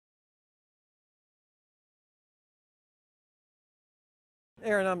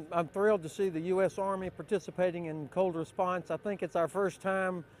Aaron, I'm thrilled to see the U.S. Army participating in cold response. I think it's our first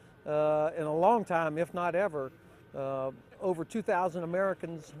time in a long time, if not ever. Over 2,000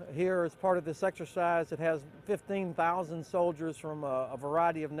 Americans here as part of this exercise. It has 15,000 soldiers from a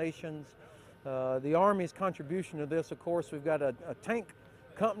variety of nations. The Army's contribution to this, of course, we've got a tank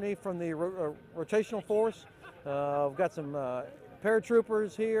company from the rotational force. We've got some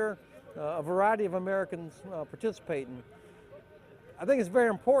paratroopers here, a variety of Americans participating. I think it's very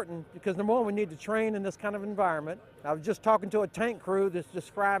important because, number one, we need to train in this kind of environment. I was just talking to a tank crew that's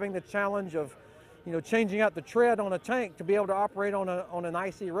describing the challenge of, changing out the tread on a tank to be able to operate on an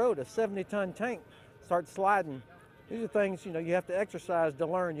icy road. A 70-ton tank starts sliding. These are things, you have to exercise to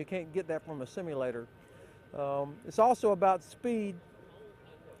learn. You can't get that from a simulator. It's also about speed.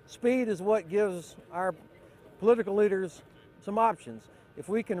 Speed is what gives our political leaders some options. If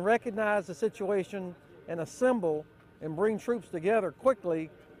we can recognize the situation and assemble and bring troops together quickly,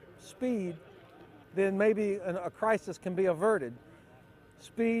 speed, then maybe a crisis can be averted.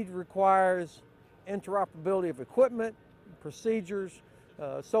 Speed requires interoperability of equipment, procedures,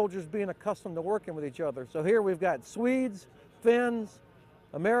 soldiers being accustomed to working with each other. So here we've got Swedes, Finns,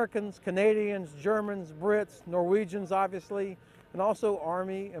 Americans, Canadians, Germans, Brits, Norwegians, obviously, and also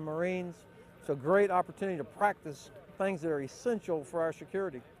Army and Marines. It's a great opportunity to practice things that are essential for our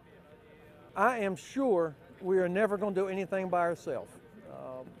security. I am sure we are never going to do anything by ourselves.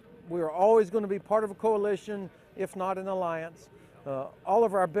 We are always going to be part of a coalition, if not an alliance. All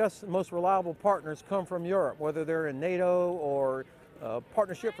of our best and most reliable partners come from Europe, whether they're in NATO or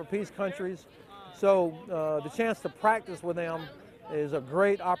Partnership for Peace countries. So the chance to practice with them is a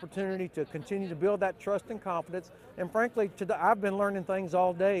great opportunity to continue to build that trust and confidence. And frankly, I've been learning things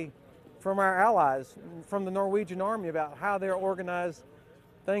all day from our allies, from the Norwegian Army, about how they're organized,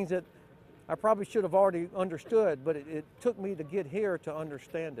 things that I probably should have already understood, but it took me to get here to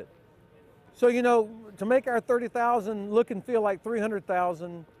understand it. So, to make our 30,000 look and feel like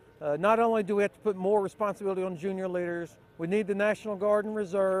 300,000, not only do we have to put more responsibility on junior leaders, we need the National Guard and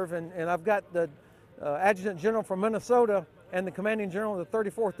Reserve, and I've got the Adjutant General from Minnesota and the Commanding General of the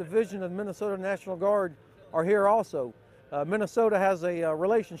 34th Division of the Minnesota National Guard are here also. Minnesota has a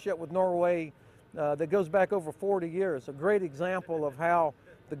relationship with Norway that goes back over 40 years, a great example of how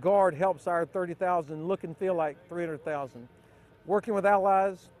the Guard helps our 30,000 look and feel like 300,000. Working with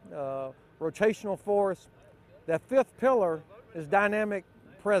allies, rotational force. That fifth pillar is dynamic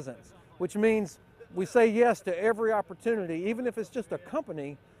presence, which means we say yes to every opportunity, even if it's just a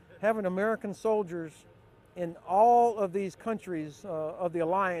company, having American soldiers in all of these countries of the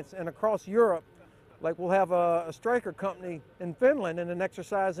alliance and across Europe. Like we'll have a striker company in Finland in an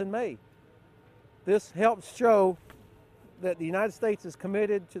exercise in May. This helps show that the United States is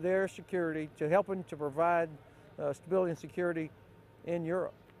committed to their security, to helping to provide stability and security in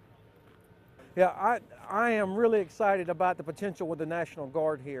Europe. Yeah, I am really excited about the potential with the National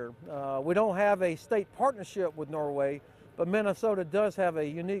Guard here. We don't have a state partnership with Norway, but Minnesota does have a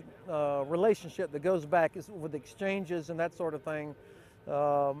unique relationship that goes back with exchanges and that sort of thing.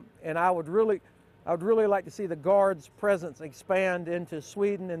 And I would really like to see the Guard's presence expand into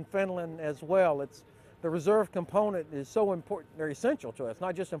Sweden and Finland as well. The reserve component is so important, they're essential to us.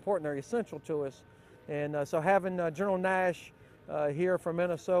 Not just important, they're essential to us. And so having General Nash here from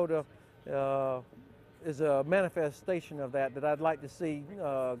Minnesota is a manifestation of that I'd like to see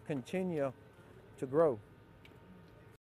continue to grow.